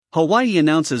Hawaii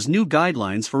announces new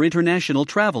guidelines for international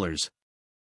travelers.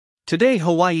 Today,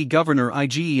 Hawaii Governor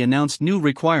Ige announced new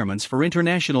requirements for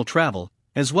international travel,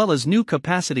 as well as new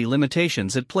capacity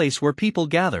limitations at place where people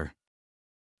gather.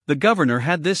 The governor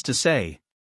had this to say.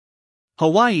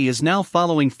 Hawaii is now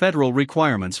following federal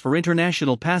requirements for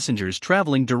international passengers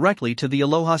traveling directly to the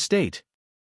Aloha State.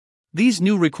 These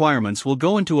new requirements will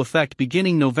go into effect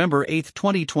beginning November 8,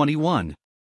 2021.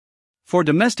 For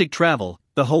domestic travel,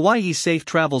 the Hawaii Safe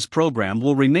Travels program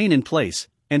will remain in place,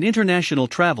 and international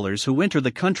travelers who enter the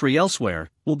country elsewhere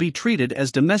will be treated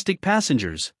as domestic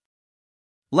passengers.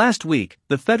 Last week,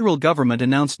 the federal government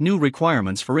announced new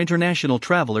requirements for international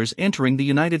travelers entering the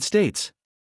United States.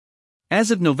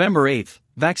 As of November 8,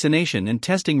 vaccination and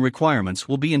testing requirements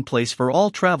will be in place for all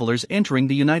travelers entering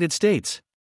the United States.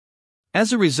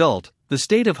 As a result, the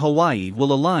state of Hawaii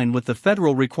will align with the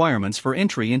federal requirements for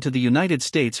entry into the United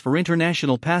States for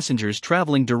international passengers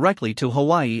traveling directly to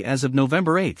Hawaii as of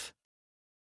November 8.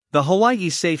 The Hawaii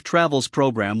Safe Travels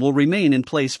program will remain in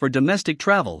place for domestic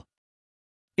travel.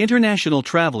 International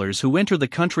travelers who enter the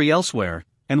country elsewhere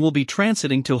and will be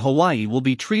transiting to Hawaii will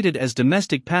be treated as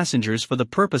domestic passengers for the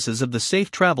purposes of the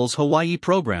Safe Travels Hawaii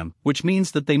program, which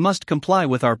means that they must comply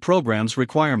with our program's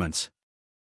requirements.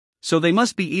 So they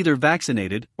must be either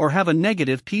vaccinated or have a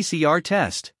negative PCR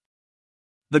test.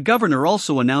 The governor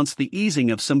also announced the easing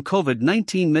of some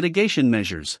COVID-19 mitigation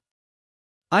measures.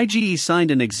 Ige signed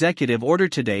an executive order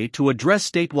today to address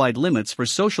statewide limits for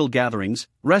social gatherings,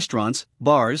 restaurants,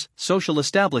 bars, social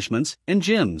establishments, and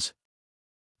gyms.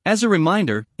 As a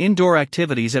reminder, indoor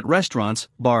activities at restaurants,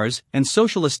 bars, and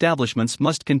social establishments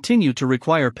must continue to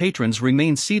require patrons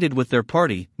remain seated with their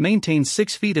party, maintain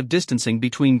 6 feet of distancing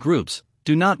between groups,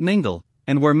 do not mingle,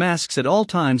 and wear masks at all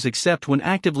times except when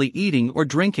actively eating or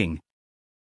drinking.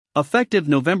 Effective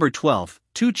November 12,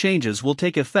 2 changes will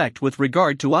take effect with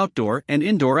regard to outdoor and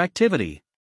indoor activity.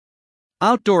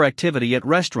 Outdoor activity at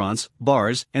restaurants,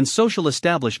 bars, and social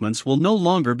establishments will no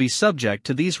longer be subject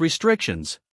to these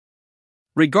restrictions.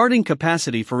 Regarding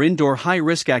capacity for indoor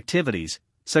high-risk activities,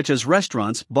 such as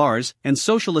restaurants, bars, and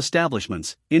social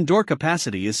establishments, indoor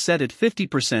capacity is set at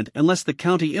 50% unless the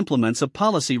county implements a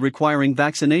policy requiring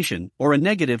vaccination or a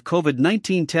negative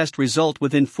COVID-19 test result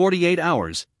within 48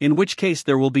 hours, in which case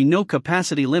there will be no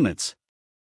capacity limits.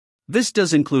 This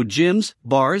does include gyms,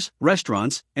 bars,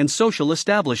 restaurants, and social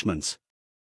establishments.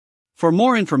 For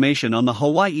more information on the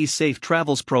Hawaii Safe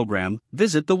Travels program,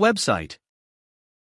 visit the website.